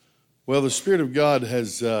Well, the Spirit of God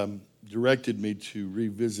has directed me to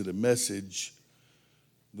revisit a message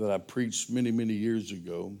that I preached many, many years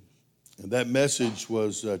ago. And that message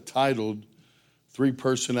was titled, Three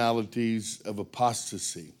Personalities of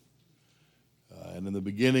Apostasy. And in the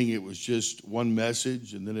beginning, it was just one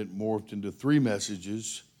message, and then it morphed into three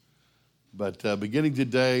messages. But beginning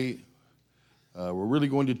today, we're really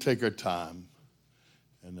going to take our time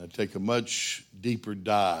and take a much deeper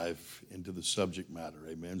dive into the subject matter.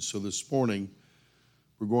 Amen. So this morning,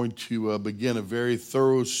 we're going to begin a very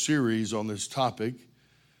thorough series on this topic.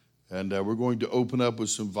 And we're going to open up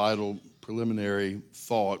with some vital preliminary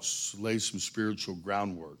thoughts, lay some spiritual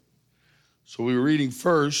groundwork. So we were reading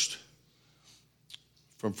first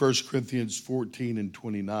from 1 Corinthians 14 and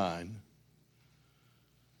 29.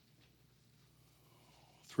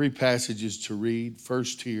 Three passages to read.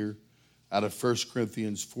 First here out of 1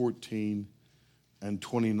 Corinthians 14 and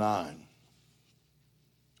 29.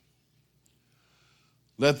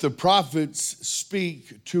 Let the prophets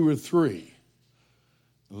speak two or three.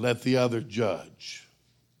 Let the other judge.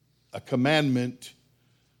 A commandment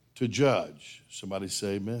to judge. Somebody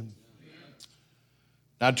say amen. Amen.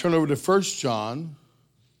 Now turn over to 1 John.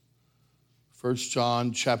 1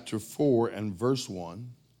 John chapter 4 and verse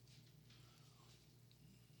 1.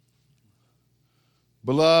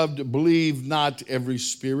 Beloved, believe not every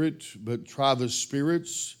spirit, but try the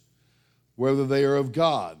spirits, whether they are of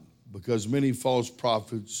God, because many false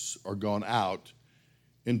prophets are gone out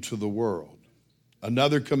into the world.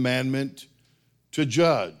 Another commandment to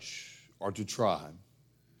judge or to try.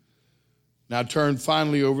 Now turn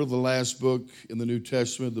finally over to the last book in the New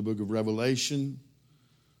Testament, the book of Revelation.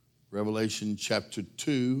 Revelation chapter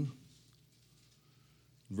 2,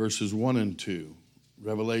 verses 1 and 2.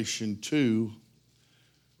 Revelation 2,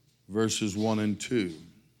 verses 1 and 2.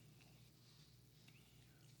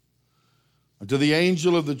 Unto the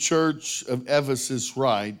angel of the church of Ephesus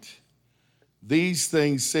write, These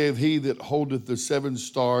things saith he that holdeth the seven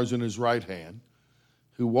stars in his right hand,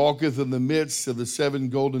 who walketh in the midst of the seven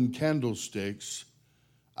golden candlesticks.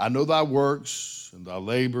 I know thy works, and thy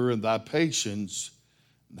labor, and thy patience,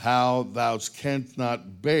 and how thou canst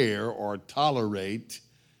not bear or tolerate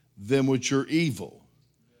them which are evil.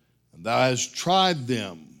 And thou hast tried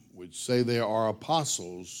them which say they are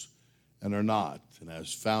apostles, and are not, and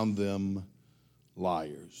hast found them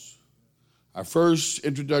liars. Our first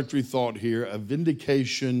introductory thought here, a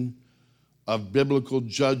vindication of biblical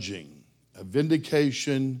judging. A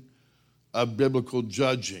vindication of biblical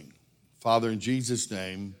judging. Father, in Jesus'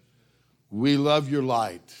 name, we love your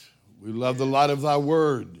light. We love the light of thy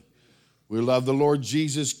word. We love the Lord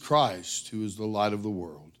Jesus Christ, who is the light of the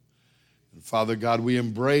world. And Father God, we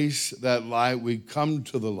embrace that light. We come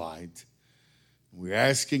to the light. We're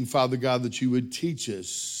asking, Father God, that you would teach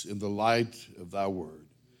us in the light of thy word.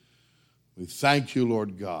 We thank you,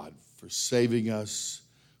 Lord God, for saving us.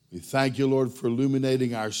 We thank you, Lord, for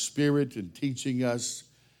illuminating our spirit and teaching us,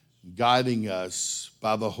 guiding us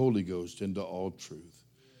by the Holy Ghost into all truth.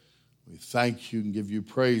 We thank you and give you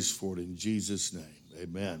praise for it in Jesus' name.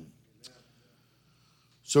 Amen.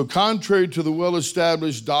 So contrary to the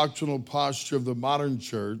well-established doctrinal posture of the modern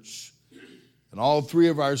church, in all three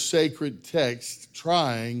of our sacred texts,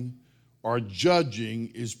 trying or judging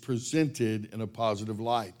is presented in a positive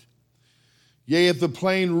light. Yea, at the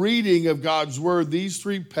plain reading of God's word, these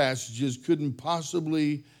three passages couldn't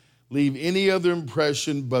possibly leave any other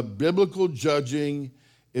impression, but biblical judging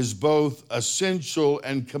is both essential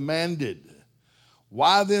and commanded.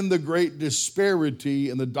 Why then the great disparity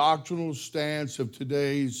in the doctrinal stance of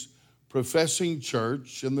today's professing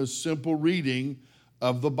church and the simple reading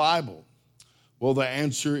of the Bible? Well, the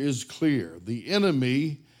answer is clear. The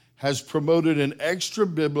enemy has promoted an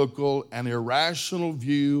extra-biblical and irrational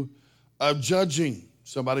view of judging.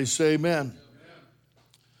 Somebody say amen. Amen.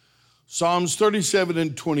 Psalms 37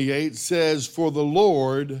 and 28 says, For the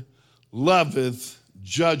Lord loveth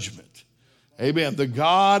judgment. Amen. The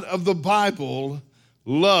God of the Bible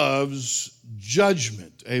loves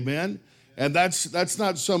judgment. Amen. And that's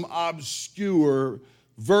not some obscure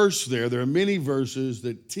verse there. There are many verses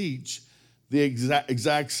that teach the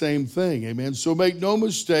exact same thing. Amen. So make no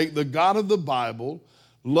mistake, the God of the Bible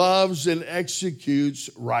loves and executes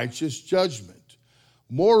righteous judgment.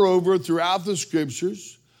 Moreover, throughout the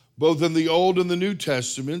scriptures, both in the Old and the New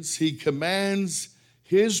Testaments, he commands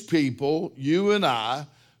his people, you and I,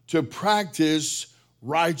 to practice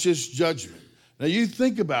righteous judgment. Now you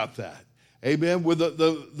think about that. Amen. With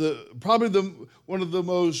one of the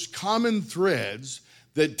most common threads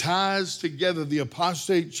that ties together the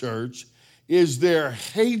apostate church is their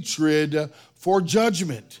hatred for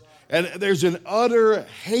judgment. And there's an utter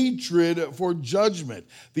hatred for judgment.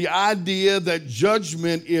 The idea that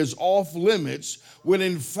judgment is off limits when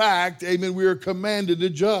in fact, amen, we are commanded to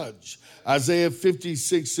judge. Isaiah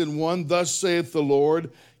 56:1, thus saith the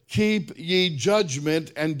Lord, keep ye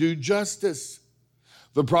judgment and do justice.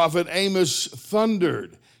 The prophet Amos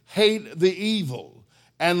thundered, hate the evil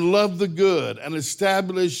and love the good and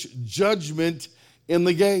establish judgment in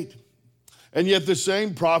the gate. And yet the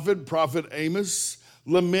same prophet, Prophet Amos,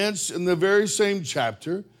 laments in the very same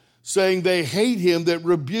chapter, saying they hate him that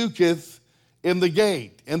rebuketh in the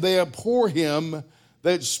gate, and they abhor him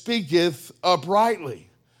that speaketh uprightly.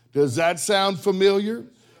 Does that sound familiar?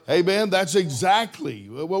 Amen. That's exactly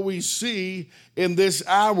what we see in this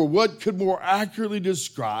hour. What could more accurately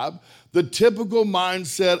describe the typical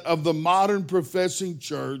mindset of the modern professing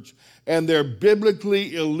church and their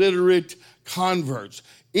biblically illiterate converts?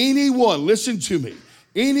 Anyone, listen to me,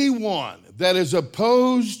 anyone that is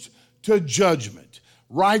opposed to judgment,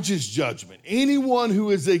 righteous judgment, anyone who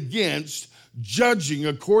is against judging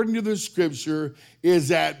according to the scripture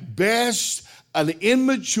is at best an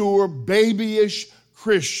immature, babyish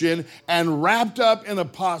Christian and wrapped up in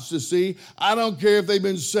apostasy. I don't care if they've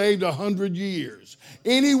been saved 100 years.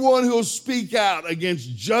 Anyone who'll speak out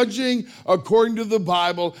against judging according to the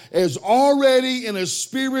Bible is already in a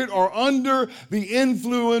spirit or under the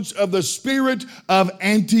influence of the spirit of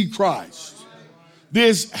Antichrist.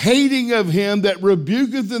 This hating of him that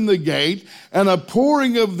rebuketh in the gate and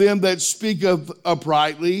abhorring of them that speaketh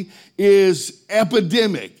uprightly is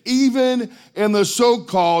epidemic, even in the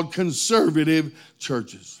so-called conservative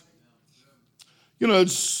churches.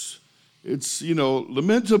 It's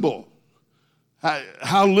lamentable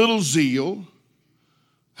how little zeal,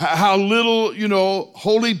 how little,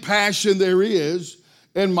 holy passion there is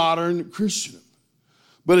in modern Christendom.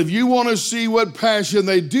 But if you want to see what passion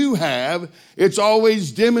they do have, it's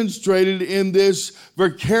always demonstrated in this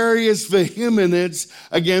vicarious vehemence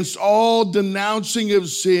against all denouncing of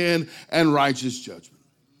sin and righteous judgment.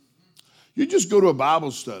 You just go to a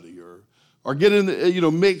Bible study or get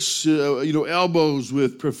in, mix, elbows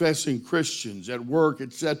with professing Christians at work,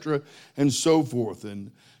 etc., and so forth.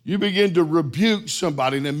 And you begin to rebuke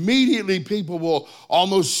somebody, and immediately people will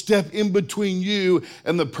almost step in between you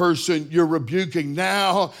and the person you're rebuking.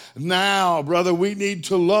 Now, brother, we need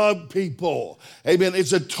to love people. Amen.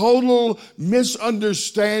 It's a total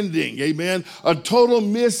misunderstanding. Amen. A total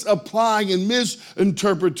misapplying and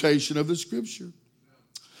misinterpretation of the scripture.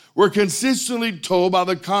 We're consistently told by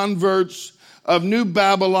the converts of New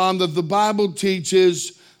Babylon that the Bible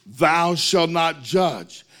teaches, thou shalt not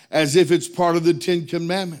judge, as if it's part of the Ten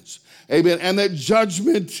Commandments. Amen. And that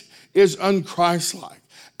judgment is unchristlike.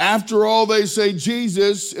 After all, they say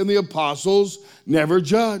Jesus and the apostles never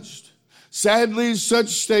judged. Sadly, such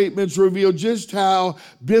statements reveal just how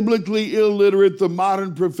biblically illiterate the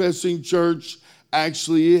modern professing church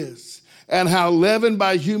actually is, and how leavened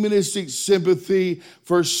by humanistic sympathy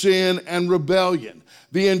for sin and rebellion.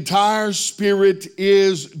 The entire spirit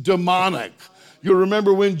is demonic. You'll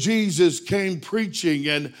remember when Jesus came preaching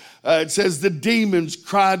and it says the demons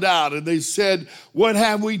cried out and they said, what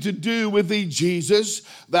have we to do with thee, Jesus,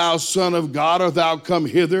 thou Son of God? Art thou come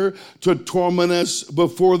hither to torment us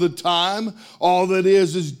before the time? All that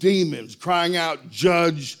is demons crying out,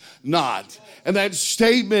 judge not. And that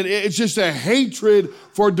statement, it's just a hatred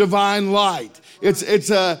for divine light. It's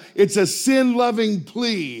a sin-loving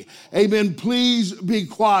plea. Amen. Please be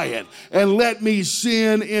quiet and let me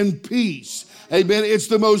sin in peace. Amen. It's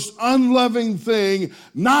the most unloving thing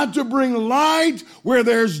not to bring light where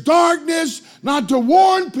there's darkness, not to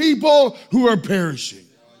warn people who are perishing.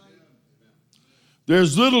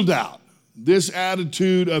 There's little doubt this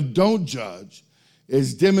attitude of don't judge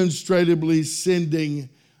is demonstrably sending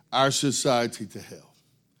our society to hell.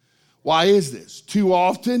 Why is this? Too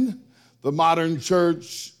often, the modern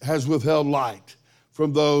church has withheld light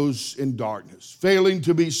from those in darkness, failing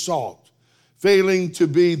to be salt, failing to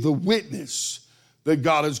be the witness that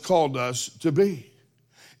God has called us to be.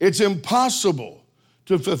 It's impossible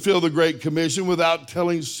to fulfill the Great Commission without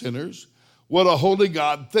telling sinners what a holy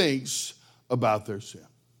God thinks about their sin.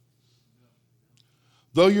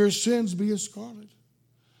 Though your sins be as scarlet,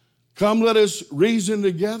 come let us reason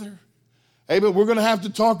together. But we're going to have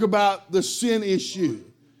to talk about the sin issue.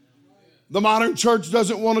 The modern church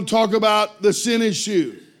doesn't want to talk about the sin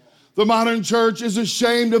issue. The modern church is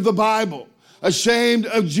ashamed of the Bible, ashamed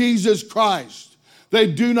of Jesus Christ. They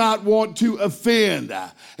do not want to offend.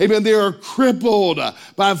 Amen. They are crippled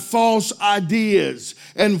by false ideas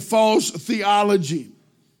and false theology.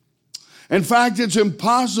 In fact, it's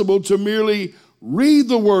impossible to merely read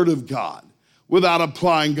the Word of God without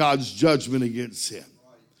applying God's judgment against sin.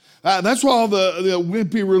 That's why all the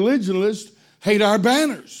wimpy religionists hate our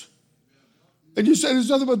banners. And you say there's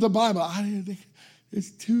nothing but the Bible. I didn't think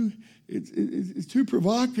it's too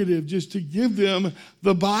provocative just to give them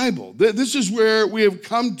the Bible. This is where we have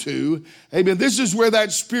come to. Amen. This is where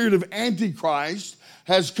that spirit of Antichrist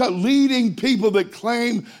has come, leading people that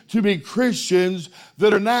claim to be Christians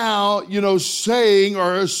that are now, saying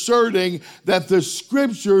or asserting that the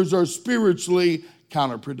scriptures are spiritually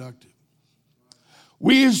counterproductive.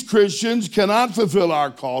 We as Christians cannot fulfill our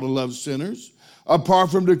call to love sinners apart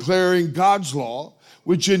from declaring God's law,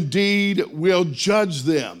 which indeed will judge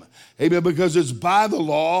them. Amen, because it's by the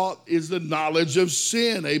law is the knowledge of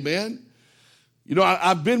sin. Amen.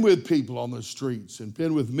 I've been with people on the streets and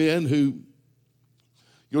been with men who,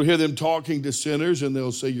 you'll hear them talking to sinners and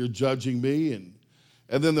they'll say, you're judging me.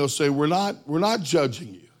 And then they'll say, we're not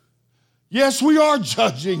judging you. Yes, we are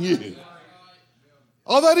judging you.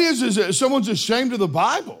 All that is that someone's ashamed of the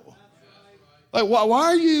Bible. Like,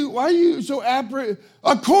 why are you so apprehensive?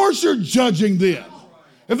 Of course you're judging them.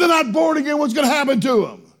 If they're not born again, what's going to happen to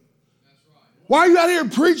them? Why are you out here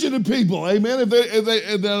preaching to people, amen,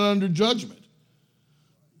 if they're under judgment?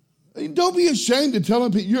 Don't be ashamed to tell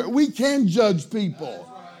them people. We can judge people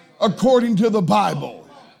according to the Bible.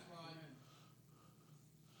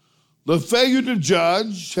 The failure to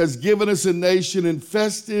judge has given us a nation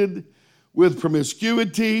infested with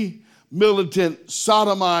promiscuity, militant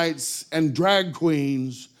sodomites and drag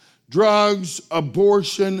queens, drugs,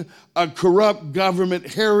 abortion, a corrupt government,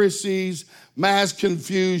 heresies, mass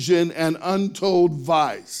confusion, and untold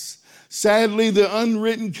vice. Sadly, the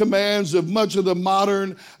unwritten commands of much of the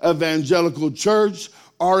modern evangelical church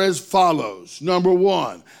are as follows. Number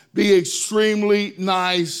one, be extremely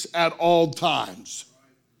nice at all times.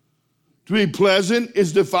 To be pleasant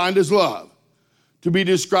is defined as love. To be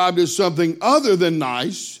described as something other than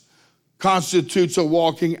nice constitutes a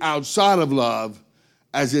walking outside of love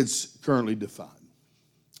as it's currently defined.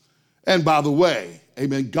 And by the way,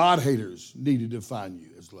 amen, God haters need to define you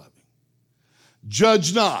as loving.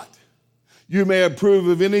 Judge not. You may approve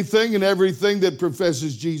of anything and everything that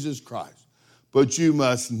professes Jesus Christ, but you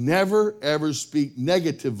must never, ever speak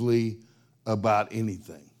negatively about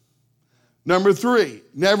anything. Number three,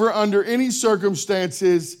 never under any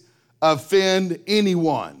circumstances offend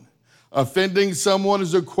anyone. Offending someone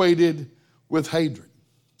is equated with hatred.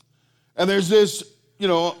 And there's this,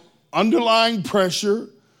 underlying pressure,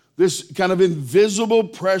 this kind of invisible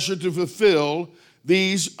pressure to fulfill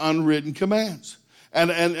these unwritten commands. And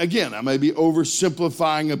again, I may be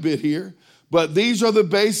oversimplifying a bit here, but these are the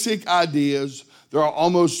basic ideas. They're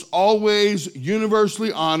almost always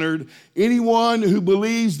universally honored. Anyone who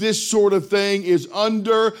believes this sort of thing is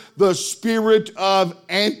under the spirit of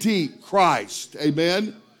Antichrist.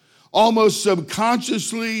 Amen? Almost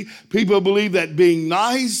subconsciously, people believe that being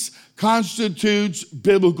nice constitutes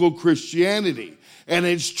biblical Christianity. And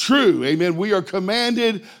it's true, amen. We are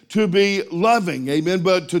commanded to be loving, amen.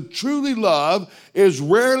 But to truly love is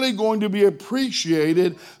rarely going to be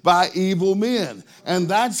appreciated by evil men. And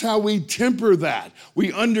that's how we temper that.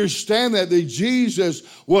 We understand that Jesus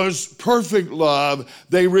was perfect love.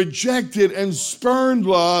 They rejected and spurned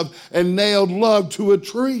love and nailed love to a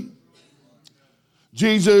tree.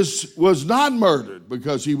 Jesus was not murdered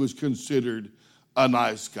because he was considered a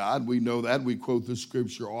nice God. We know that. We quote the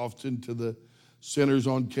scripture often to the sinners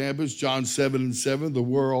on campus. John 7:7, the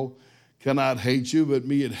world cannot hate you, but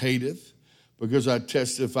me it hateth, because I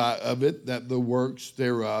testify of it that the works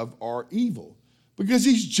thereof are evil. Because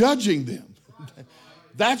he's judging them.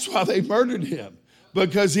 That's why they murdered him,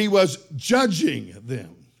 because he was judging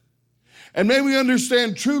them. And may we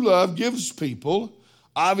understand true love gives people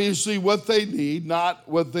obviously what they need, not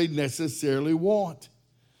what they necessarily want.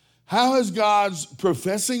 How has God's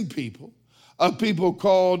professing people, a people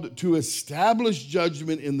called to establish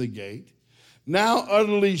judgment in the gate, now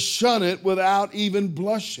utterly shun it without even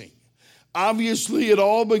blushing? Obviously, it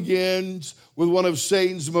all begins with one of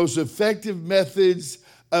Satan's most effective methods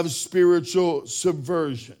of spiritual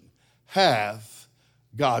subversion. Hath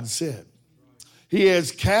God said. He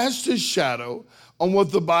has cast his shadow on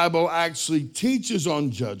what the Bible actually teaches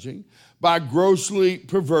on judging by grossly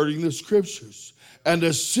perverting the scriptures and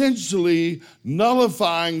essentially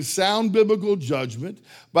nullifying sound biblical judgment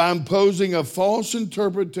by imposing a false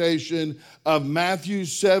interpretation of Matthew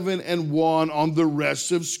 7:1 on the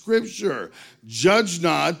rest of Scripture. Judge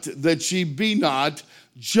not that ye be not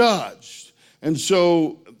judged. And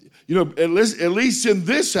so, at least in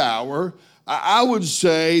this hour, I would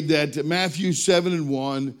say that Matthew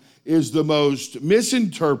 7:1 is the most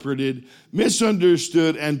misinterpreted,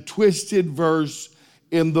 misunderstood, and twisted verse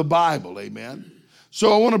in the Bible. Amen.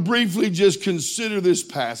 So I want to briefly just consider this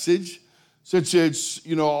passage, since it's,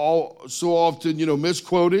 so often,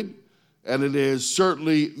 misquoted, and it is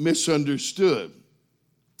certainly misunderstood.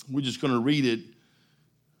 We're just going to read it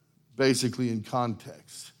basically in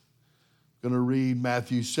context. I'm going to read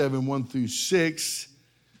Matthew 7, 1 through 6.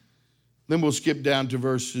 Then we'll skip down to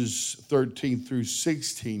verses 13 through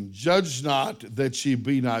 16. Judge not that ye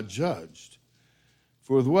be not judged.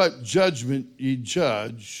 For with what judgment ye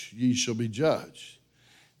judge, ye shall be judged.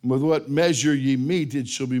 And with what measure ye mete, it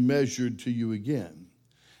shall be measured to you again.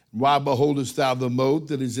 Why beholdest thou the mote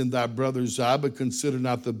that is in thy brother's eye, but consider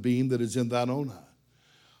not the beam that is in thine own eye?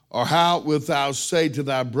 Or how wilt thou say to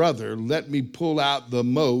thy brother, let me pull out the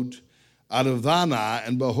mote out of thine eye,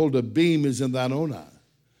 and behold, a beam is in thine own eye?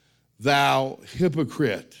 Thou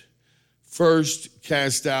hypocrite, first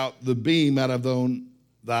cast out the beam out of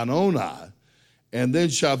thine own eye, and then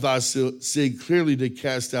shalt thou see clearly to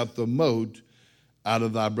cast out the mote out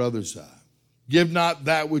of thy brother's eye. Give not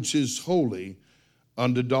that which is holy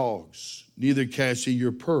unto dogs, neither cast ye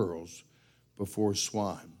your pearls before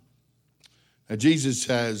swine. Now, Jesus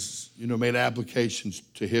has, made applications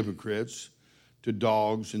to hypocrites, to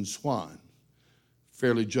dogs and swine.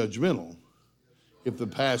 Fairly judgmental. If the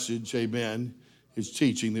passage, amen, is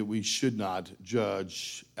teaching that we should not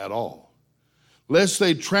judge at all, lest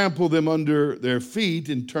they trample them under their feet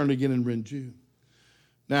and turn again and rend you.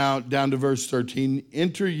 Now, down to verse 13,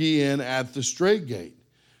 enter ye in at the strait gate,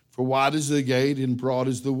 for wide is the gate and broad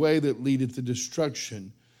is the way that leadeth to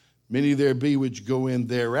destruction. Many there be which go in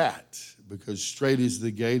thereat, because strait is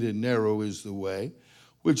the gate and narrow is the way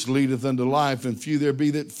which leadeth unto life, and few there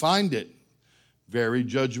be that find it. Very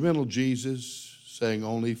judgmental, Jesus, saying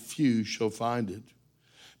only few shall find it.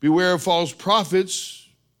 Beware of false prophets.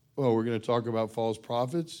 Well, we're going to talk about false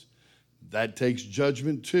prophets. That takes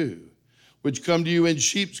judgment too. Which come to you in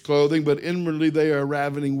sheep's clothing, but inwardly they are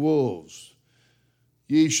ravening wolves.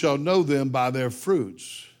 Ye shall know them by their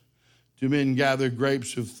fruits. Do men gather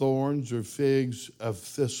grapes of thorns or figs of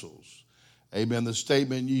thistles? Amen. The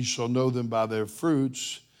statement, ye shall know them by their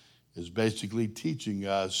fruits, is basically teaching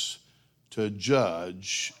us to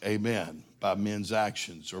judge, amen, by men's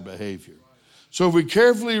actions or behavior. So if we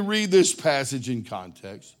carefully read this passage in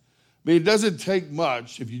context, it doesn't take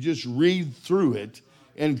much if you just read through it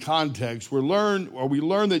in context. We learn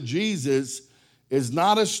that Jesus is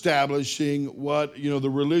not establishing what, the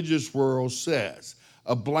religious world says,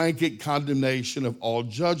 a blanket condemnation of all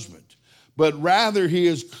judgment, but rather he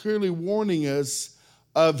is clearly warning us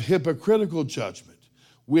of hypocritical judgment,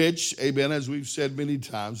 which, amen, as we've said many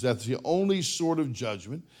times, that's the only sort of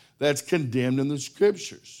judgment that's condemned in the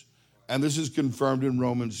scriptures. And this is confirmed in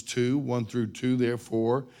Romans 2, 1 through 2.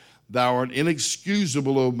 Therefore, thou art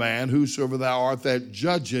inexcusable, O man, whosoever thou art that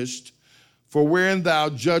judgest. For wherein thou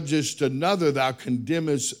judgest another, thou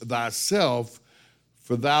condemnest thyself.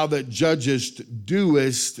 For thou that judgest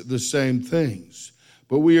doest the same things.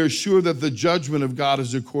 But we are sure that the judgment of God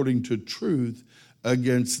is according to truth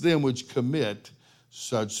against them which commit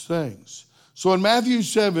such things. So in Matthew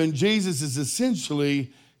 7, Jesus is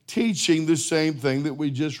essentially teaching the same thing that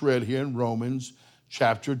we just read here in Romans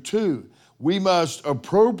chapter 2. We must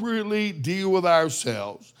appropriately deal with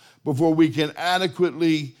ourselves before we can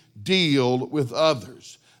adequately deal with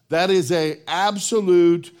others. That is an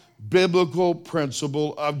absolute biblical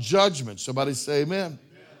principle of judgment. Somebody say amen. Amen.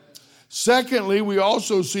 Secondly, we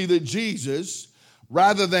also see that Jesus,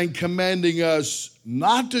 rather than commanding us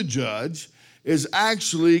not to judge, is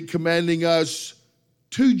actually commanding us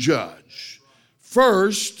to judge.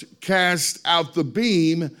 First, cast out the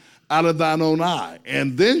beam out of thine own eye,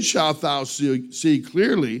 and then shalt thou see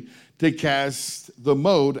clearly to cast the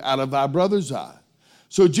mote out of thy brother's eye.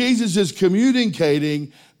 So Jesus is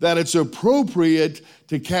communicating that it's appropriate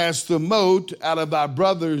to cast the mote out of thy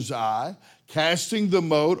brother's eye. Casting the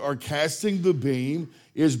mote or casting the beam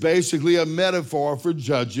is basically a metaphor for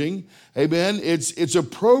judging. Amen. It's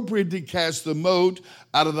appropriate to cast the mote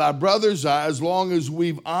out of thy brother's eye as long as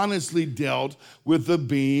we've honestly dealt with the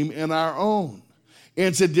beam in our own.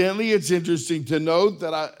 Incidentally, it's interesting to note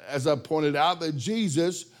that, as I pointed out, that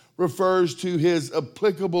Jesus refers to his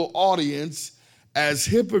applicable audience as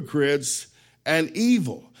hypocrites and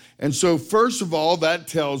evil. And so, first of all, that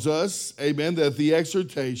tells us, amen, that the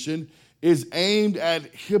exhortation is aimed at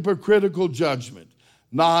hypocritical judgment,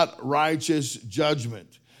 not righteous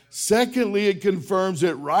judgment. Secondly, it confirms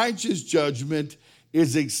that righteous judgment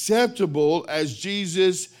is acceptable as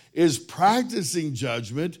Jesus is practicing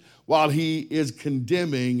judgment while he is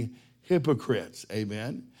condemning hypocrites.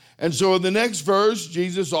 Amen. And so in the next verse,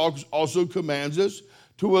 Jesus also commands us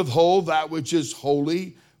to withhold that which is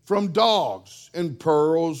holy from dogs and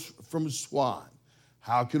pearls from swine.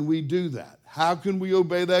 How can we do that? How can we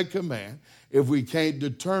obey that command if we can't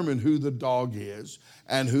determine who the dog is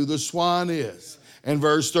and who the swine is? In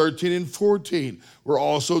verse 13 and 14, we're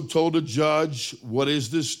also told to judge what is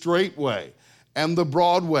the straight way and the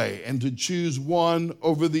broad way, and to choose one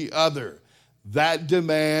over the other. That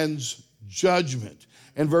demands judgment.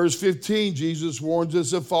 In verse 15, Jesus warns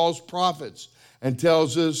us of false prophets and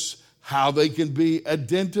tells us how they can be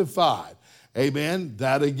identified. Amen.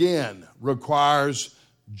 That again requires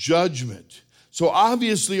judgment. So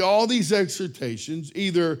obviously all these exhortations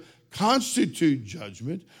either constitute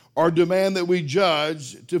judgment or demand that we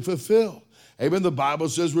judge to fulfill. Amen. The Bible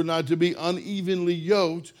says we're not to be unevenly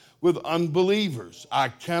yoked with unbelievers. I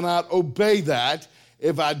cannot obey that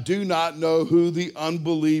if I do not know who the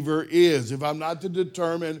unbeliever is. If I'm not to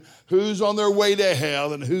determine who's on their way to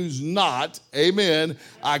hell and who's not, amen,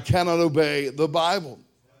 I cannot obey the Bible.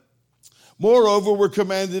 Moreover, we're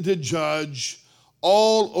commanded to judge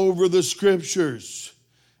all over the scriptures.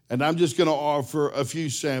 And I'm just going to offer a few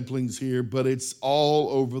samplings here, but it's all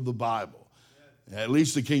over the Bible, at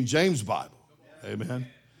least the King James Bible. Amen.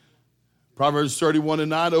 Proverbs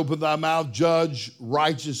 31:9, open thy mouth, judge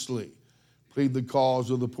righteously. Plead the cause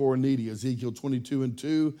of the poor and needy. Ezekiel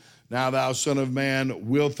 22:2, now thou son of man,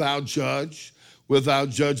 wilt thou judge? Wilt thou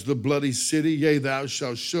judge the bloody city? Yea, thou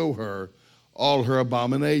shalt show her all her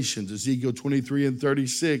abominations. Ezekiel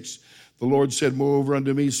 23:36, the Lord said, moreover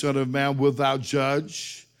unto me, son of man, wilt thou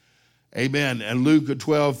judge? Amen. And Luke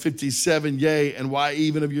 12:57, yea, and why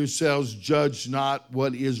even of yourselves judge not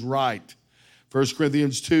what is right? 1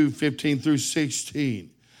 Corinthians 2:15-16.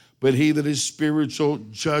 But he that is spiritual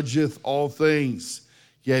judgeth all things,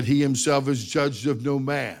 yet he himself is judged of no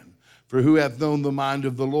man. For who hath known the mind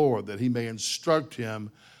of the Lord, that he may instruct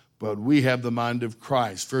him? But we have the mind of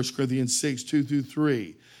Christ. 1 Corinthians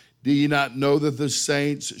 6:2-3. Do ye not know that the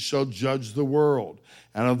saints shall judge the world,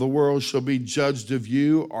 and of the world shall be judged of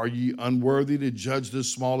you? Are ye unworthy to judge the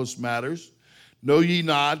smallest matters? Know ye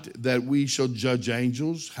not that we shall judge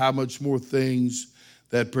angels? How much more things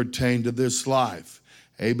that pertain to this life?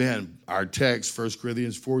 Amen. Our text, 1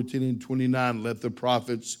 Corinthians 14:29, let the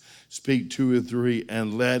prophets speak 2 or 3,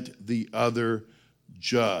 and let the other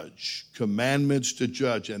judge. Commandments to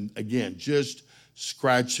judge. And again, just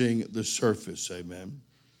scratching the surface. Amen.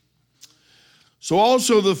 So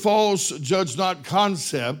also the false judge not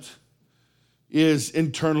concept is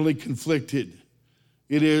internally conflicted.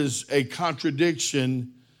 It is a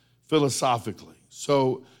contradiction philosophically.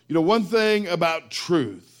 So, one thing about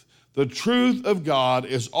truth, the truth of God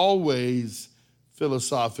is always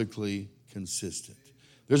philosophically consistent.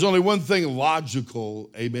 There's only one thing logical,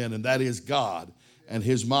 amen, and that is God and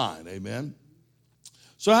his mind, amen.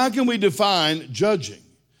 So how can we define judging?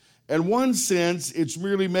 In one sense, it's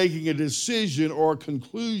merely making a decision or a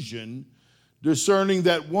conclusion discerning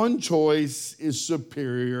that one choice is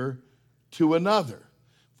superior to another.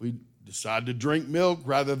 If we decide to drink milk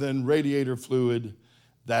rather than radiator fluid,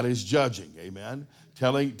 that is judging, amen.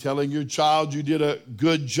 Telling your child you did a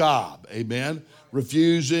good job, amen.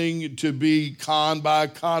 Refusing to be conned by a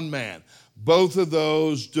con man. Both of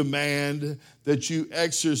those demand that you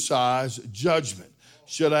exercise judgment.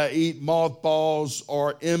 Should I eat mothballs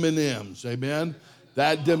or M&Ms, amen?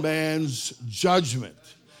 That demands judgment.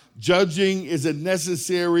 Judging is a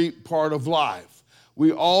necessary part of life.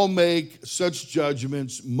 We all make such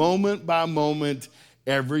judgments moment by moment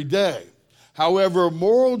every day. However,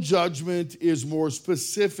 moral judgment is more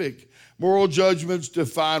specific. Moral judgments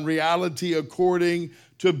define reality according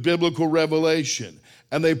to biblical revelation,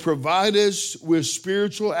 and they provide us with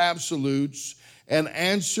spiritual absolutes and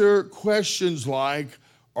answer questions like,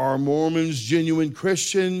 are Mormons genuine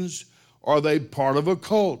Christians? Are they part of a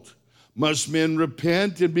cult? Must men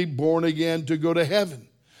repent and be born again to go to heaven?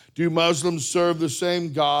 Do Muslims serve the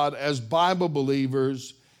same God as Bible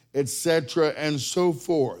believers, etc., and so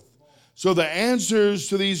forth? So the answers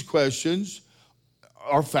to these questions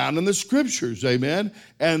are found in the scriptures, amen?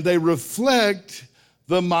 And they reflect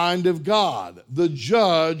the mind of God, the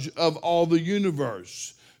judge of all the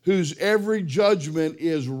universe, whose every judgment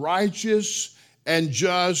is righteous and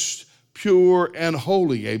just, pure, and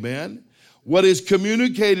holy, amen? What is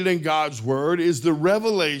communicated in God's word is the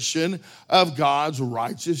revelation of God's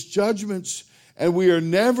righteous judgments, and we are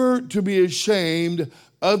never to be ashamed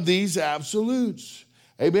of these absolutes.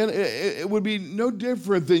 Amen. It would be no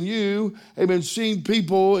different than you, amen, seeing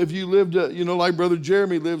people, if you lived, like Brother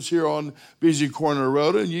Jeremy lives here on Busy Corner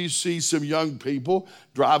Road, and you see some young people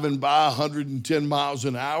driving by 110 miles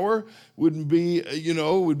an hour wouldn't be,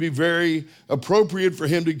 would be very appropriate for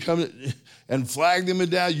him to come and flag them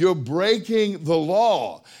down. You're breaking the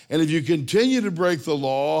law. And if you continue to break the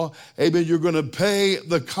law, amen, you're going to pay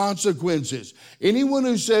the consequences. Anyone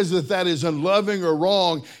who says that that is unloving or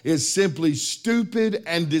wrong is simply stupid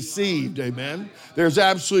and deceived, amen. There's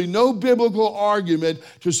absolutely no biblical argument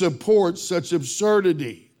to support such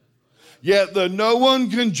absurdity. Yet no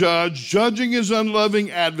one can judge, judging his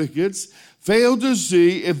unloving advocates, fail to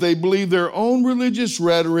see if they believe their own religious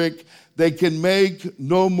rhetoric, they can make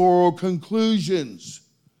no moral conclusions.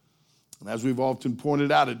 And as we've often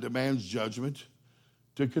pointed out, it demands judgment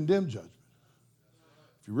to condemn judgment.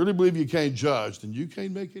 If you really believe you can't judge, then you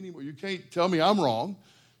can't make any more. You can't tell me I'm wrong.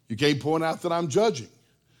 You can't point out that I'm judging.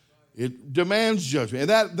 It demands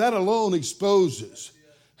judgment. And that alone exposes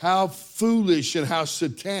how foolish and how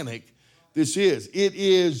satanic this is. It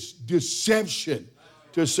is deception,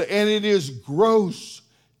 and it is gross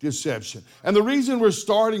deception. And the reason we're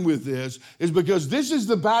starting with this is because this is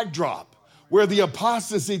the backdrop where the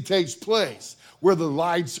apostasy takes place, where the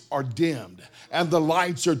lights are dimmed and the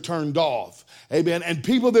lights are turned off. Amen. And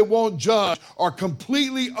people that won't judge are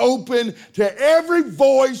completely open to every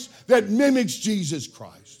voice that mimics Jesus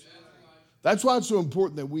Christ. That's why it's so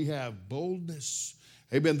important that we have boldness.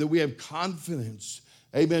 Amen. That we have confidence.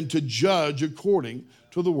 Amen. To judge according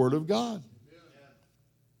to the Word of God.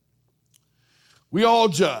 We all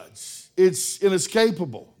judge. It's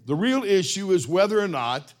inescapable. The real issue is whether or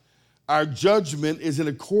not our judgment is in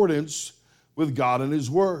accordance with God and His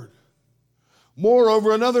Word.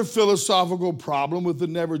 Moreover, another philosophical problem with the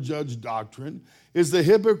never judge doctrine is the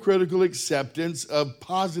hypocritical acceptance of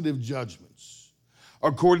positive judgments.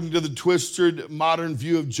 According to the twisted modern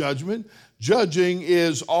view of judgment, judging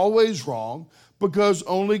is always wrong because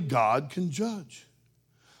only God can judge.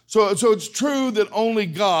 So it's true that only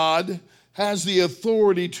God has the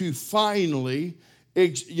authority to finally,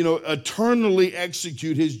 eternally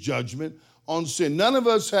execute His judgment on sin. None of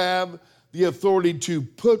us have the authority to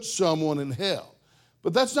put someone in hell.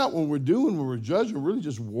 But that's not what we're doing when we're judging. We're really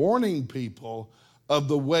just warning people of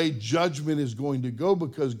the way judgment is going to go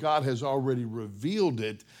because God has already revealed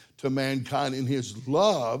it to mankind in His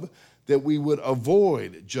love that we would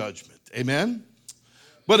avoid judgment. Amen?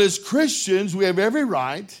 But as Christians, we have every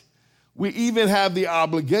right. We even have the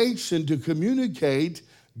obligation to communicate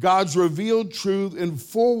God's revealed truth in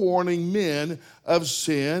forewarning men of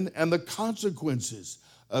sin and the consequences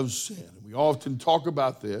of sin. We often talk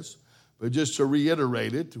about this, but just to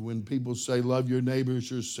reiterate it, when people say, love your neighbor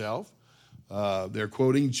as yourself, they're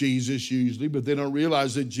quoting Jesus usually, but they don't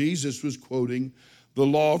realize that Jesus was quoting the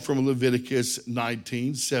law from Leviticus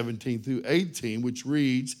 19, 17 through 18, which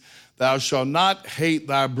reads, thou shalt not hate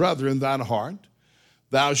thy brother in thine heart.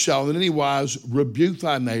 Thou shalt in any wise rebuke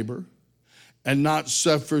thy neighbor and not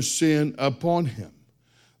suffer sin upon him.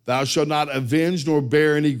 Thou shalt not avenge nor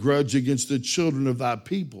bear any grudge against the children of thy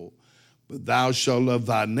people, but thou shalt love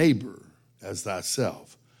thy neighbor as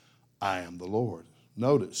thyself. I am the Lord.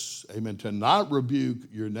 Notice, amen, to not rebuke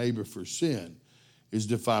your neighbor for sin is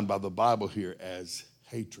defined by the Bible here as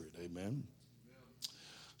hatred, amen.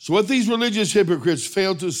 So what these religious hypocrites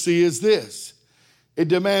fail to see is this. It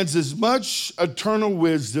demands as much eternal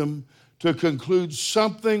wisdom to conclude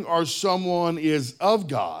something or someone is of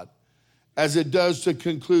God as it does to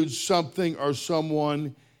conclude something or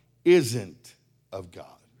someone isn't of God.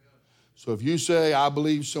 So if you say, I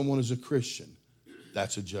believe someone is a Christian,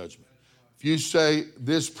 that's a judgment. If you say,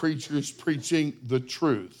 this preacher is preaching the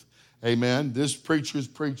truth, amen, this preacher is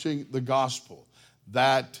preaching the gospel,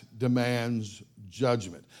 that demands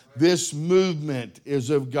judgment. This movement is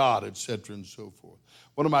of God, etc., and so forth.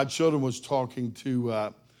 One of my children was talking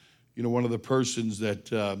to, one of the persons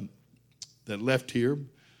that left here,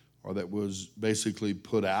 or that was basically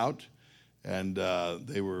put out, and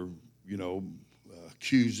they were,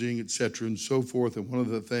 accusing, etc., and so forth. And one of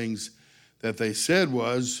the things that they said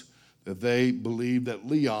was that they believed that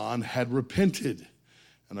Leon had repented.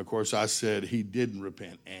 And of course, I said he didn't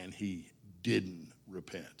repent, and he didn't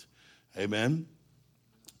repent. Amen.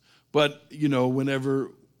 But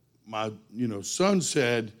whenever my son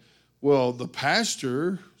said, well, the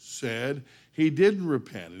pastor said he didn't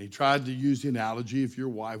repent, and he tried to use the analogy if your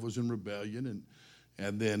wife was in rebellion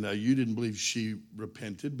and then you didn't believe she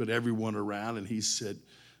repented, but everyone around, and he said,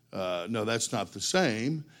 no, that's not the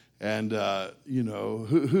same. And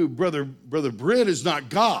who brother Britt is not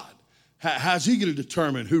God. How's he going to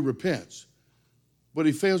determine who repents? But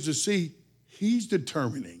he fails to see he's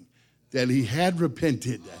determining that he had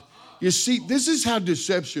repented. You see, this is how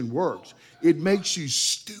deception works. It makes you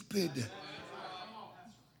stupid.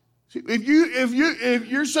 See, if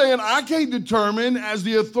you're saying I can't determine as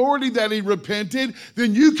the authority that he repented,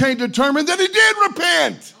 then you can't determine that he did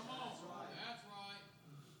repent.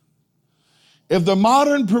 If the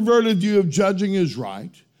modern perverted view of judging is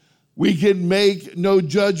right, we can make no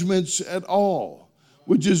judgments at all,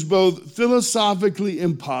 which is both philosophically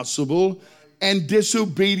impossible and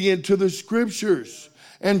disobedient to the scriptures.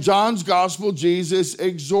 In John's gospel, Jesus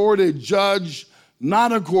exhorted, judge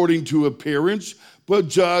not according to appearance, but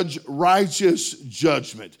judge righteous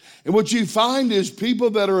judgment. And what you find is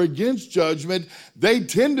people that are against judgment, they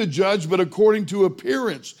tend to judge, but according to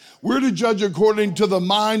appearance. We're to judge according to the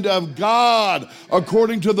mind of God,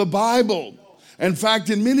 according to the Bible. In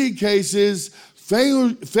fact, in many cases,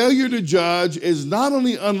 failure to judge is not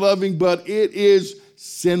only unloving, but it is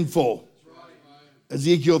sinful.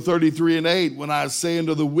 Ezekiel 33:8, when I say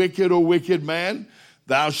unto the wicked, O wicked man,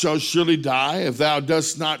 thou shalt surely die, if thou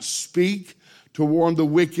dost not speak to warn the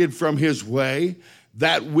wicked from his way,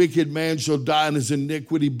 that wicked man shall die in his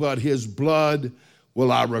iniquity, but his blood will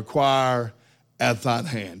I require at thine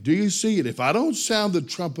hand. Do you see it? If I don't sound the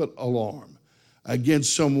trumpet alarm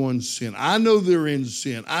against someone's sin, I know they're in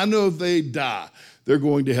sin. I know if they die, they're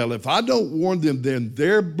going to hell. If I don't warn them, then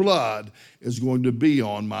their blood is going to be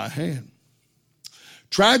on my hand.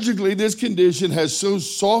 Tragically, this condition has so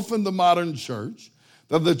softened the modern church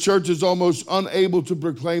that the church is almost unable to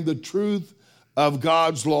proclaim the truth of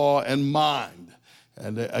God's law and mind.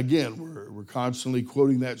 And again, we're constantly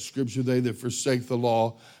quoting that scripture, they that forsake the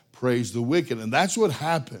law, praise the wicked. And that's what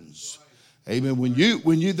happens. Amen.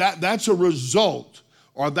 That's a result,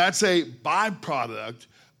 or that's a byproduct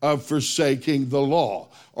of forsaking the law,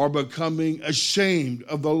 or becoming ashamed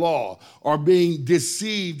of the law, or being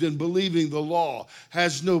deceived and believing the law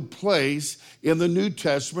has no place in the New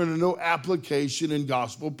Testament and no application in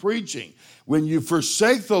gospel preaching. When you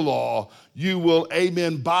forsake the law, you will,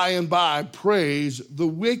 amen, by and by praise the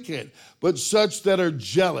wicked. But such that are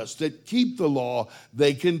jealous, that keep the law,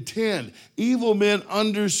 they contend. Evil men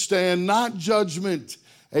understand not judgment.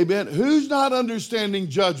 Amen. Who's not understanding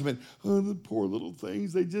judgment? Oh, the poor little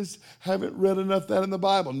things. They just haven't read enough of that in the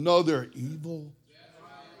Bible. No, they're evil.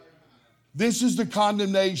 This is the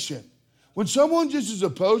condemnation. When someone just is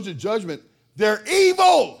opposed to judgment, they're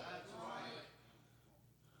evil.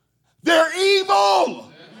 They're evil.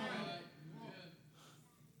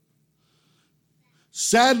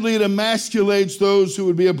 Sadly, it emasculates those who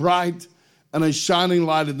would be a bright and a shining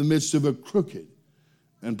light in the midst of a crooked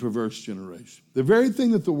and perverse generation. The very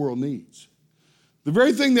thing that the world needs. The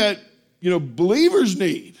very thing that, believers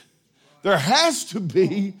need. There has to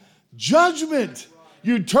be judgment.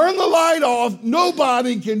 You turn the light off,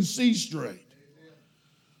 nobody can see straight.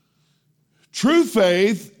 True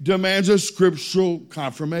faith demands a scriptural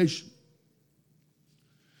confirmation.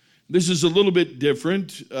 This is a little bit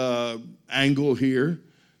different angle here,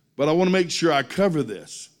 but I want to make sure I cover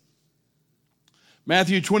this.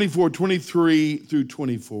 Matthew 24:23 through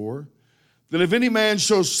 24. Then if any man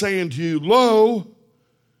shall say unto you, Lo,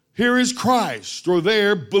 here is Christ, or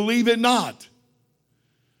there, believe it not.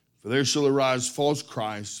 For there shall arise false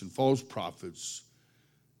Christs and false prophets,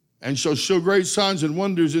 and shall show great signs and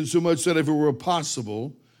wonders, insomuch that if it were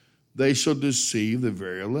possible, they shall deceive the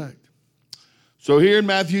very elect. So here in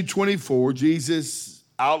Matthew 24, Jesus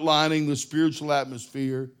outlining the spiritual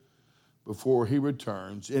atmosphere before he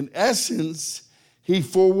returns. In essence, he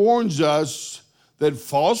forewarns us that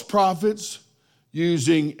false prophets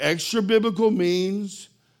using extra biblical means,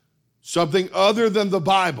 something other than the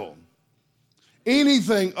Bible,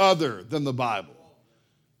 anything other than the Bible,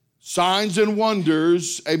 signs and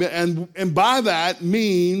wonders, amen, and by that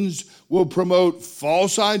means will promote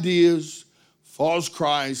false ideas, false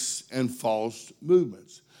Christs, and false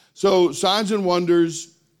movements. So signs and wonders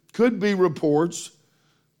could be reports,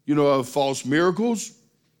 of false miracles,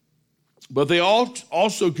 but they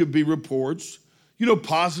also could be reports,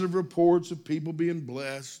 positive reports of people being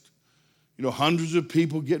blessed, hundreds of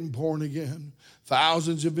people getting born again,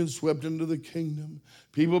 thousands have been swept into the kingdom,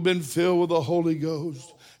 people have been filled with the Holy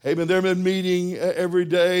Ghost. Amen. They've been meeting every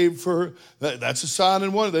day that's a sign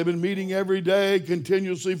and wonder. They've been meeting every day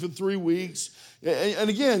continuously for 3 weeks. And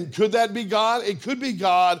again, could that be God? It could be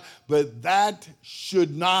God, but that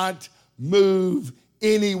should not move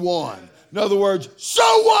anyone. In other words, so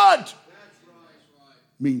what?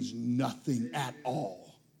 Means nothing at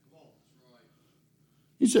all.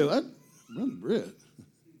 You say, what? Brother Britt.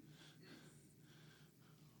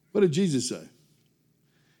 What did Jesus say?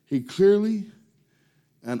 He clearly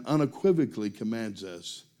and unequivocally commands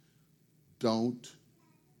us, don't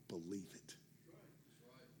believe it.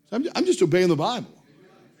 So I'm just obeying the Bible.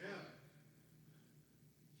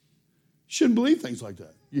 shouldn't believe things like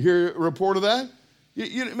that. You hear a report of that?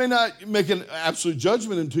 You may not make an absolute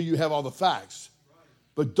judgment until you have all the facts.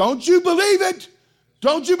 But don't you believe it.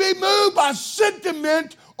 Don't you be moved by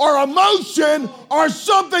sentiment or emotion or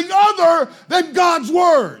something other than God's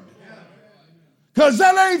word. Because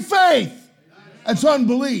that ain't faith. That's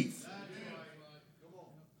unbelief.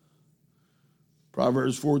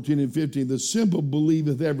 Proverbs 14 and 15, the simple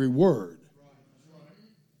believeth every word,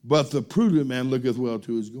 but the prudent man looketh well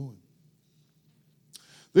to his going.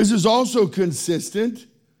 This is also consistent,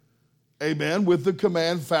 amen, with the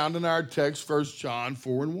command found in our text, 1 John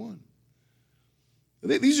 4 and 1.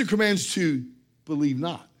 These are commands to believe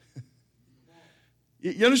not.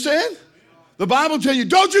 You understand? The Bible tells you,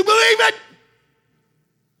 don't you believe it?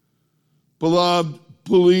 Beloved,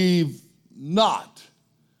 believe not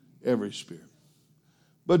every spirit,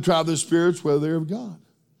 but try the spirits whether they're of God,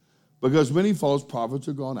 because many false prophets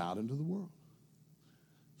are gone out into the world.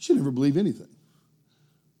 You should never believe anything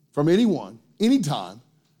from anyone, anytime,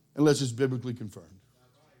 unless it's biblically confirmed.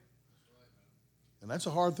 And that's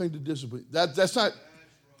a hard thing to discipline.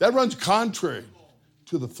 That runs contrary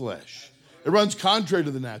to the flesh. It runs contrary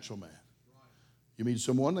to the natural man. You meet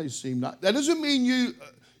someone, they seem not. That doesn't mean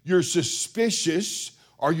you're suspicious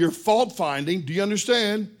or you're fault finding. Do you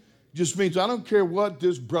understand? It just means I don't care what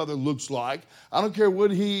this brother looks like. I don't care what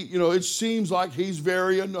it seems like he's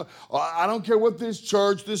very, I don't care what this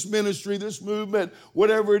church, this ministry, this movement,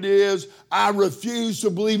 whatever it is, I refuse to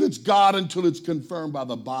believe it's God until it's confirmed by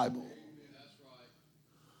the Bible.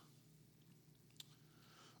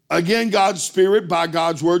 Again, God's Spirit, by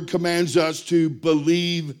God's word, commands us to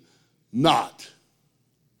believe not.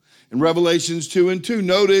 In Revelations 2 and 2,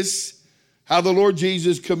 notice how the Lord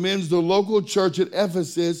Jesus commends the local church at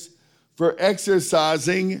Ephesus for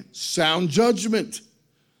exercising sound judgment.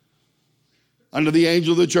 Unto the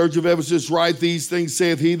angel of the church of Ephesus write, these things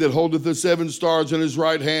saith he that holdeth the 7 stars in his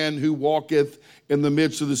right hand, who walketh in the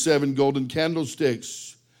midst of the 7 golden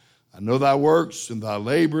candlesticks. I know thy works, and thy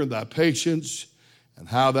labor, and thy patience, and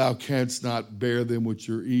how thou canst not bear them which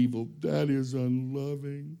are evil. That is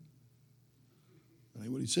unloving. That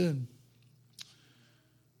ain't what he said.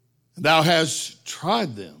 And thou hast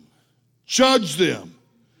tried them, judged them,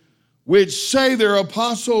 which say they're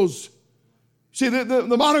apostles. See,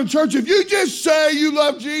 the modern church, if you just say you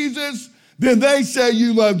love Jesus, then they say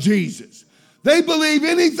you love Jesus. They believe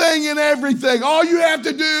anything and everything. All you have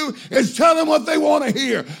to do is tell them what they want to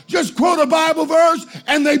hear. Just quote a Bible verse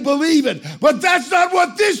and they believe it. But that's not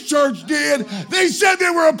what this church did. They said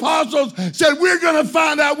they were apostles, said we're going to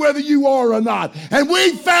find out whether you are or not. And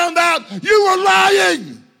we found out you were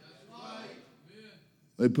lying.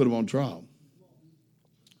 They put them on trial.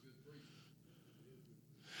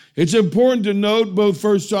 It's important to note both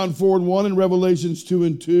 1 John 4 and 1 and Revelations 2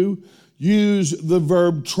 and 2 use the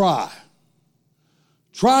verb try.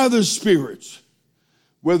 Try the spirits,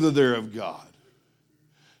 whether they're of God.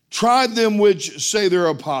 Try them which say they're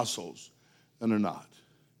apostles and are not.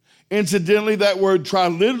 Incidentally, that word try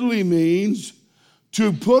literally means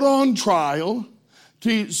to put on trial,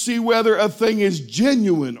 to see whether a thing is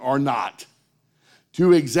genuine or not.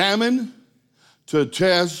 To examine, to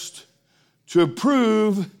test, to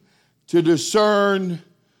prove, to discern,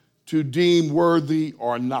 to deem worthy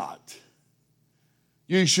or not.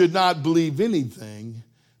 You should not believe anything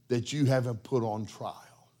that you haven't put on trial.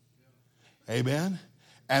 Amen?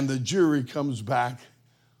 And the jury comes back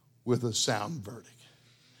with a sound verdict.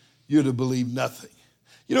 You're to believe nothing.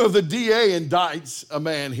 You know, if the DA indicts a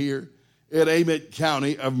man here at Amite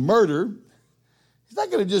County of murder, he's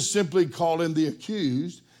not going to just simply call in the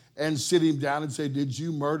accused and sit him down and say, did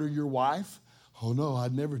you murder your wife? Oh, no,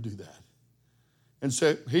 I'd never do that. And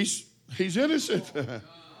say, he's innocent.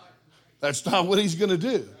 That's not what he's going to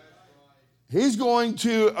do. He's going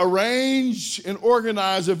to arrange and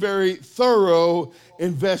organize a very thorough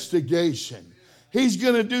investigation. He's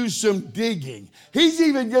going to do some digging. He's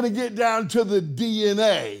even going to get down to the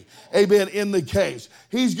DNA, amen, in the case.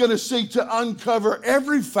 He's going to seek to uncover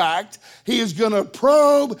every fact. He is going to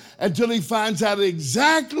probe until he finds out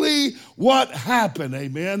exactly what happened,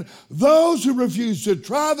 amen. Those who refuse to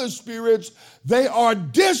try the spirits, they are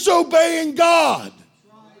disobeying God.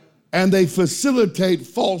 And they facilitate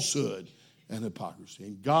falsehood and hypocrisy.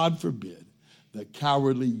 And God forbid the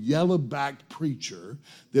cowardly, yellow-backed preacher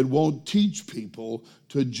that won't teach people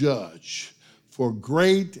to judge. For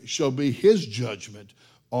great shall be his judgment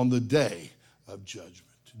on the day of judgment.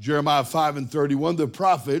 Jeremiah 5 and 31, the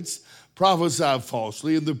prophets prophesy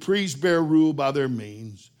falsely, and the priests bear rule by their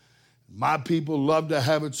means. My people love to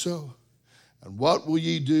have it so. And what will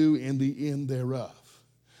ye do in the end thereof?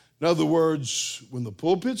 In other words, when the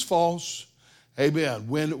pulpit's false Amen.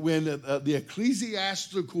 When the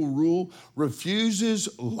ecclesiastical rule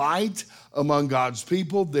refuses light among God's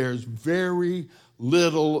people, there's very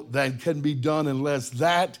little that can be done unless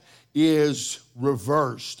that is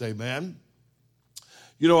reversed. Amen.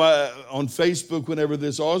 You know, on Facebook, whenever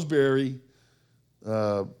this Osbury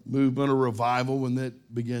movement or revival, when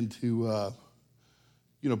that began to,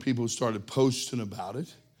 people started posting about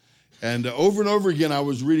it. And over again, I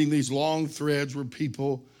was reading these long threads where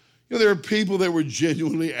people, there are people that were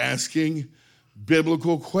genuinely asking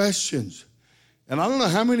biblical questions. And I don't know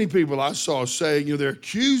how many people I saw saying, they're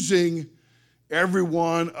accusing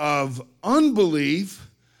everyone of unbelief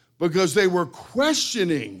because they were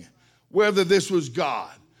questioning whether this was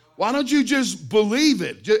God. Why don't you just believe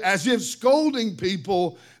it? As if scolding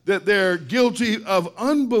people that they're guilty of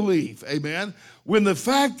unbelief, amen? When the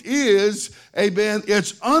fact is, amen,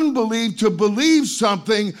 it's unbelief to believe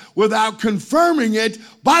something without confirming it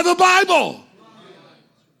by the Bible.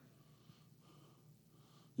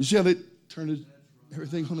 You see how they turned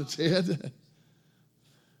everything on its head?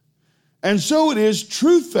 And so it is,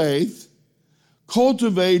 true faith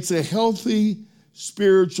cultivates a healthy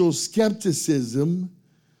spiritual skepticism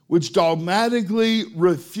which dogmatically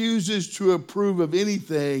refuses to approve of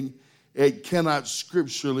anything it cannot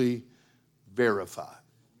scripturally verify.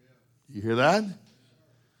 You hear that?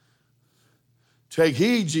 Take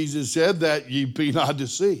heed, Jesus said, that ye be not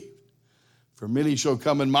deceived. For many shall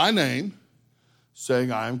come in my name,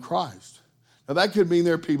 saying, I am Christ. Now that could mean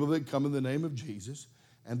there are people that come in the name of Jesus,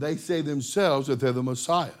 and they say themselves that they're the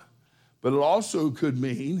Messiah. But it also could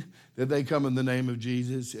mean that they come in the name of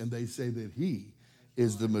Jesus, and they say that he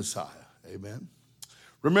is the Messiah. Amen.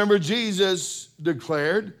 Remember, Jesus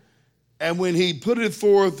declared, and when he putteth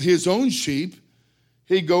forth his own sheep,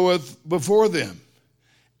 he goeth before them.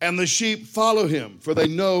 And the sheep follow him, for they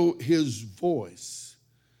know his voice.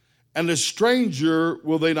 And a stranger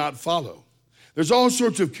will they not follow. There's all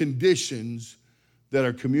sorts of conditions that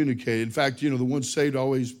are communicated. In fact, the once saved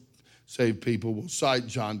always saved people will cite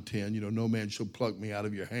John 10, no man shall pluck me out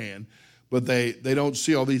of your hand. But they don't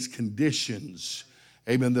see all these conditions,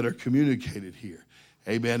 amen, that are communicated here.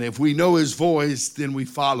 Amen. If we know his voice, then we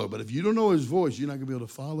follow. But if you don't know his voice, you're not going to be able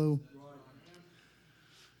to follow.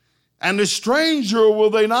 And the stranger will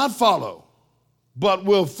they not follow, but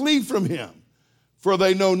will flee from him, for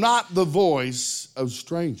they know not the voice of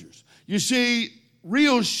strangers. You see,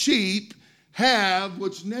 real sheep have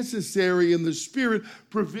what's necessary in the Spirit,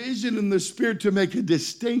 provision in the Spirit to make a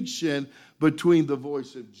distinction between the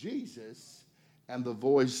voice of Jesus and the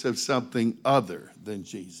voice of something other than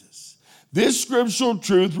Jesus. This scriptural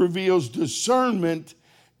truth reveals discernment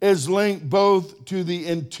is linked both to the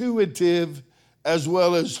intuitive as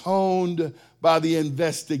well as honed by the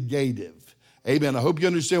investigative. Amen. I hope you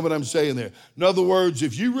understand what I'm saying there. In other words,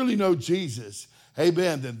 if you really know Jesus,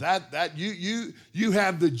 amen, then that you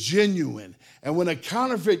have the genuine. And when a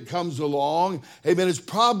counterfeit comes along, amen, it's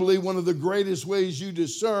probably one of the greatest ways you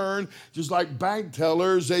discern, just like bank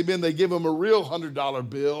tellers, amen, they give them a real $100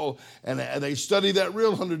 bill, and they study that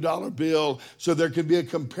real $100 bill so there can be a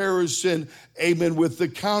comparison, amen, with the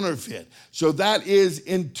counterfeit. So that is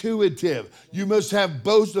intuitive. You must have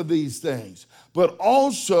both of these things. But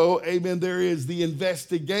also, amen, there is the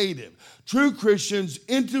investigative. True Christians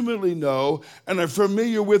intimately know and are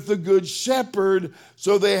familiar with the Good Shepherd,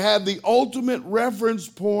 so they have the ultimate reference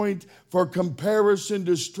point for comparison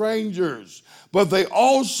to strangers. But they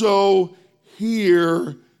also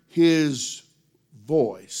hear his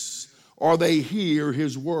voice, or they hear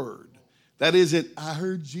his word. That isn't, I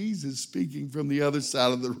heard Jesus speaking from the other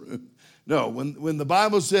side of the room. No, when the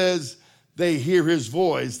Bible says they hear his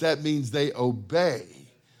voice, that means they obey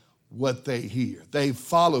what they hear. They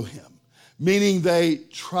follow him. Meaning they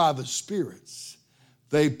try the spirits.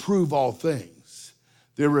 They prove all things.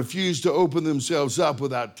 They refuse to open themselves up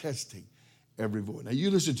without testing every voice. Now you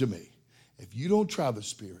listen to me. If you don't try the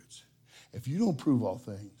spirits, if you don't prove all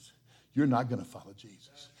things, you're not going to follow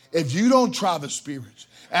Jesus. If you don't try the spirits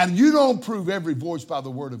and you don't prove every voice by the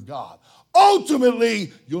word of God,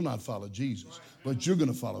 ultimately you'll not follow Jesus, but you're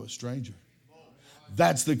going to follow a stranger.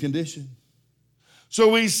 That's the condition. So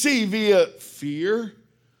we see via fear,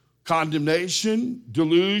 condemnation,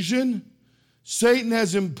 delusion, Satan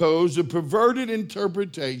has imposed a perverted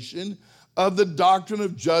interpretation of the doctrine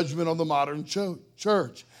of judgment on the modern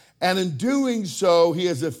church. And in doing so, he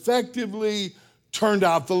has effectively turned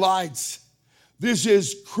out the lights. This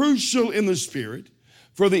is crucial in the spirit,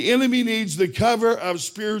 for the enemy needs the cover of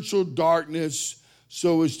spiritual darkness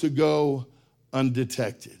so as to go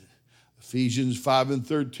undetected. Ephesians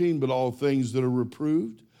 5:13, but all things that are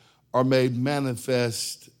reproved are made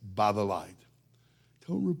manifest by the light.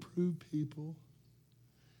 Don't reprove people.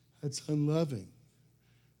 That's unloving.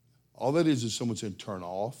 All that is someone saying, turn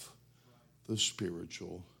off the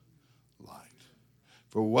spiritual light.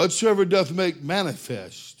 For whatsoever doth make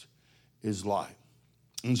manifest is light.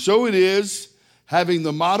 And so it is, having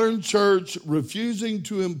the modern church refusing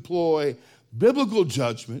to employ biblical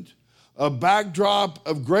judgment, a backdrop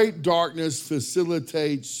of great darkness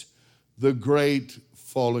facilitates the great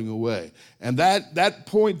falling away. And that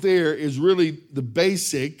point there is really the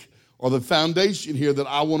basic or the foundation here that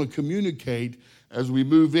I want to communicate as we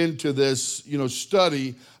move into this,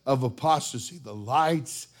 study of apostasy. The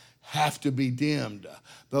lights have to be dimmed.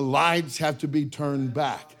 The lights have to be turned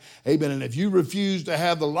back. Amen. And if you refuse to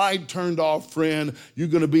have the light turned off, friend, you're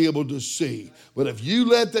going to be able to see. But if you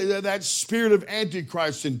let that spirit of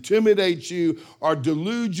Antichrist intimidate you or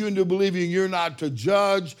delude you into believing you're not to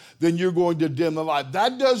judge, then you're going to dim the light.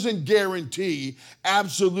 That doesn't guarantee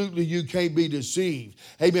absolutely you can't be deceived.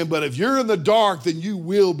 Amen. But if you're in the dark, then you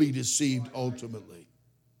will be deceived ultimately.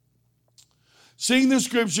 Seeing the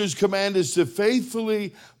scriptures command us to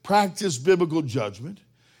faithfully practice biblical judgment.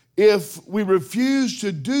 If we refuse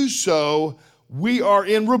to do so, we are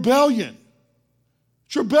in rebellion.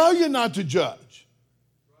 It's rebellion not to judge.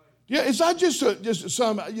 Yeah, it's not just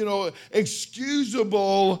some,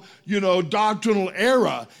 excusable, doctrinal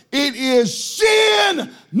error. It is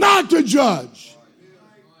sin not to judge.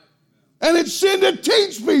 And it's sin to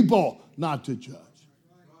teach people not to judge.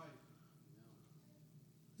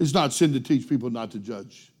 It's not sin to teach people not to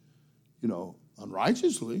judge,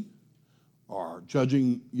 unrighteously. Or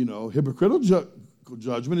judging, hypocritical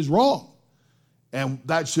judgment is wrong. And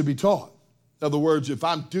that should be taught. In other words, if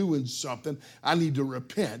I'm doing something, I need to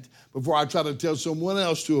repent before I try to tell someone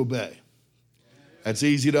else to obey. That's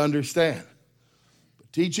easy to understand.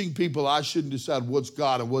 But teaching people I shouldn't decide what's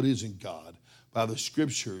God and what isn't God by the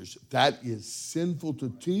scriptures, that is sinful to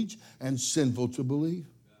teach and sinful to believe.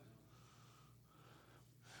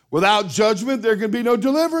 Without judgment, there can be no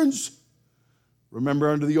deliverance. Remember,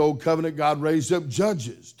 under the old covenant, God raised up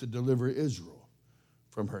judges to deliver Israel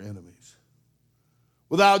from her enemies.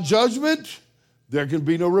 Without judgment, there can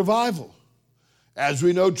be no revival. As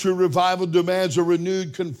we know, true revival demands a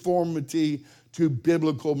renewed conformity to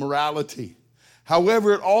biblical morality.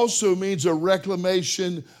 However, it also means a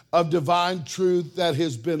reclamation of divine truth that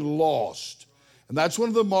has been lost. And that's one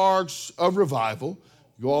of the marks of revival.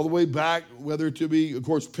 Go all the way back, whether it to be, of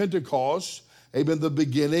course, Pentecost, amen, the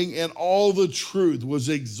beginning, and all the truth was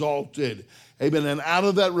exalted. Amen. And out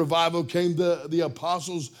of that revival came the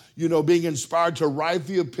apostles, being inspired to write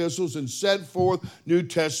the epistles and set forth New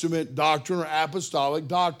Testament doctrine or apostolic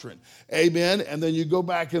doctrine. Amen. And then you go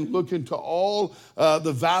back and look into all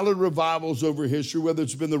the valid revivals over history, whether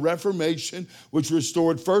it's been the Reformation, which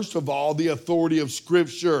restored, first of all, the authority of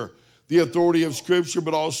Scripture. The authority of Scripture,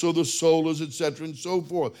 but also the solas, etc., and so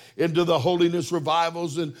forth. Into the holiness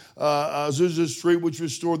revivals in Azusa Street, which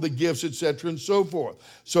restored the gifts, etc., and so forth.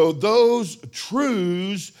 So those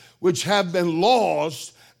truths which have been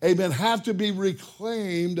lost, amen, have to be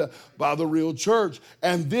reclaimed by the real church.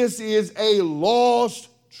 And this is a lost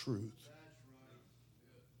truth.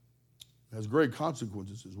 It has great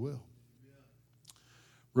consequences as well.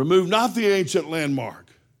 Remove not the ancient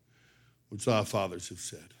landmark, which our fathers have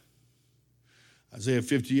said. Isaiah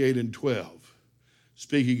 58:12,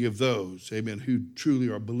 speaking of those, amen, who truly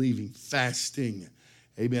are believing, fasting,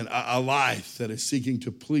 amen, a life that is seeking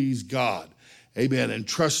to please God, amen, and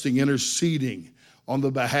trusting, interceding on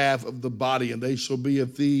the behalf of the body. And they shall be,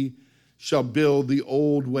 if thee shall build the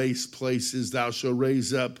old waste places, thou shalt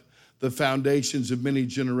raise up the foundations of many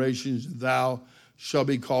generations, thou shalt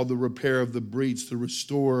be called the repairer of the breach, the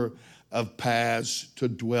restorer of paths to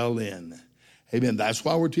dwell in. Amen. That's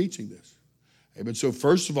why we're teaching this. Amen. So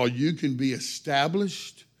first of all, you can be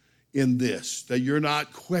established in this, that you're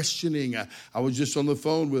not questioning. I was just on the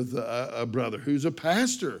phone with a brother who's a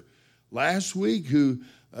pastor last week who,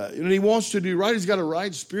 and he wants to do right. He's got a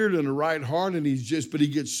right spirit and a right heart, and but he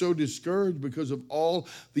gets so discouraged because of all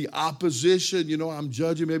the opposition. I'm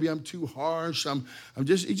judging, maybe I'm too harsh.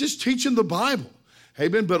 He's just teaching the Bible.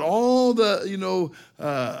 Amen. But all the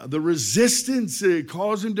resistance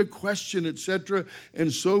caused him to question, etc.,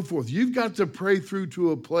 and so forth. You've got to pray through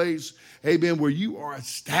to a place, amen, where you are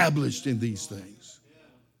established in these things.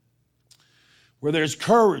 Where there's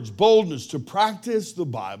courage, boldness to practice the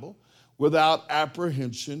Bible without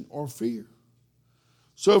apprehension or fear.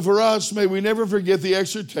 So for us, may we never forget the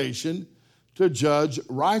exhortation to judge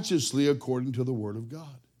righteously according to the Word of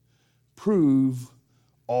God. Prove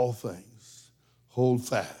all things. Hold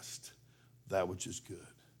fast that which is good.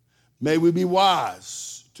 May we be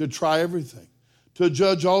wise to try everything, to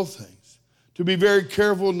judge all things, to be very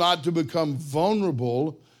careful not to become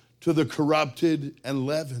vulnerable to the corrupted and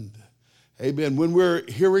leavened. Amen. When we're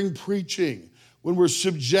hearing preaching, when we're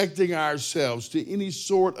subjecting ourselves to any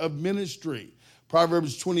sort of ministry,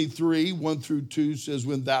 Proverbs 23, 1 through 2 says,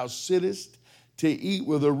 when thou sittest to eat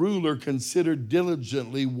with a ruler, consider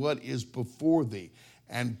diligently what is before thee,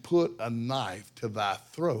 and put a knife to thy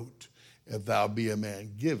throat, if thou be a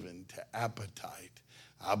man given to appetite.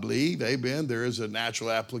 I believe, amen, there is a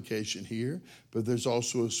natural application here, but there's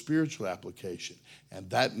also a spiritual application. And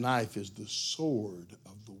that knife is the sword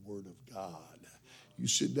of the Word of God. You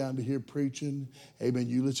sit down to hear preaching, amen,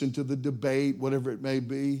 you listen to the debate, whatever it may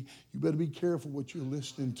be, you better be careful what you're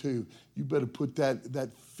listening to. You better put that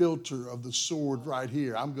filter of the sword right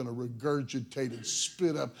here. I'm going to regurgitate and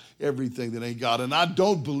spit up everything that ain't God. And I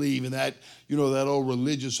don't believe in that, that old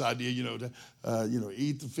religious idea, to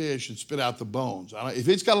eat the fish and spit out the bones. If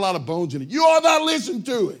it's got a lot of bones in it, you ought not listen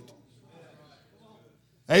to it.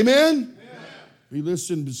 Amen? We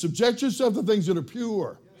listen, subject yourself to things that are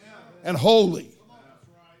pure and holy.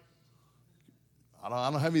 I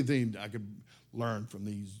don't have anything I could learn from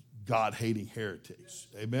these God-hating heretics.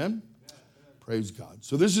 Amen? Praise God.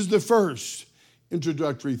 So this is the first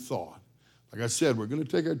introductory thought. Like I said, we're going to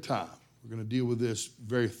take our time. We're going to deal with this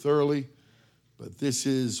very thoroughly, but this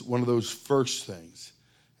is one of those first things.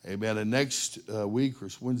 Amen. And next week, or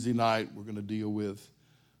Wednesday night, we're going to deal with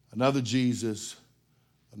another Jesus,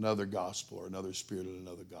 another gospel, or another spirit and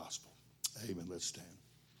another gospel. Amen. Let's stand.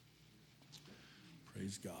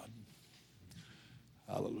 Praise God.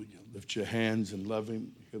 Hallelujah. Lift your hands and love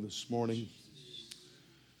him here this morning.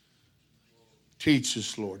 Teach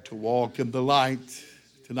us, Lord, to walk in the light,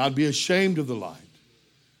 to not be ashamed of the light.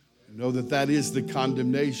 Know that is the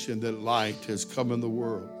condemnation that light has come in the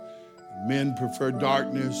world. Men prefer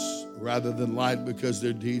darkness rather than light because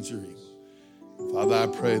their deeds are evil. Father, I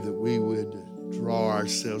pray that we would draw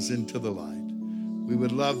ourselves into the light. We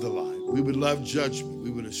would love the light. We would love judgment. We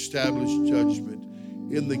would establish judgment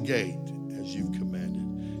in the gate as you've commanded.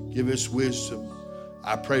 Give us wisdom.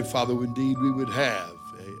 I pray, Father, indeed we would have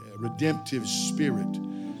a redemptive spirit,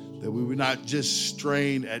 that we would not just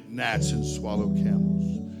strain at gnats and swallow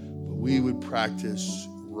camels, but we would practice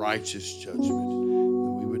righteous judgment.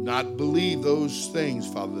 That we would not believe those things,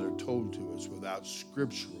 Father, that are told to us without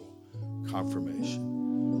scriptural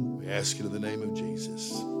confirmation. We ask it in the name of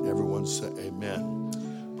Jesus. Everyone say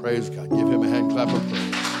amen. Praise God. Give him a hand clap of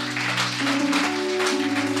praise.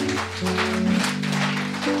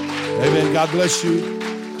 Amen. God bless you.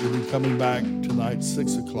 We'll be coming back tonight,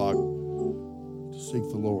 6 o'clock, to seek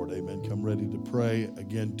the Lord. Amen. Come ready to pray.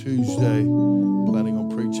 Again, Tuesday, planning on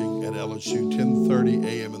preaching at LSU, 10:30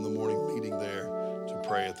 a.m. in the morning, meeting there to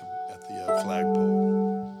pray at the flagpole.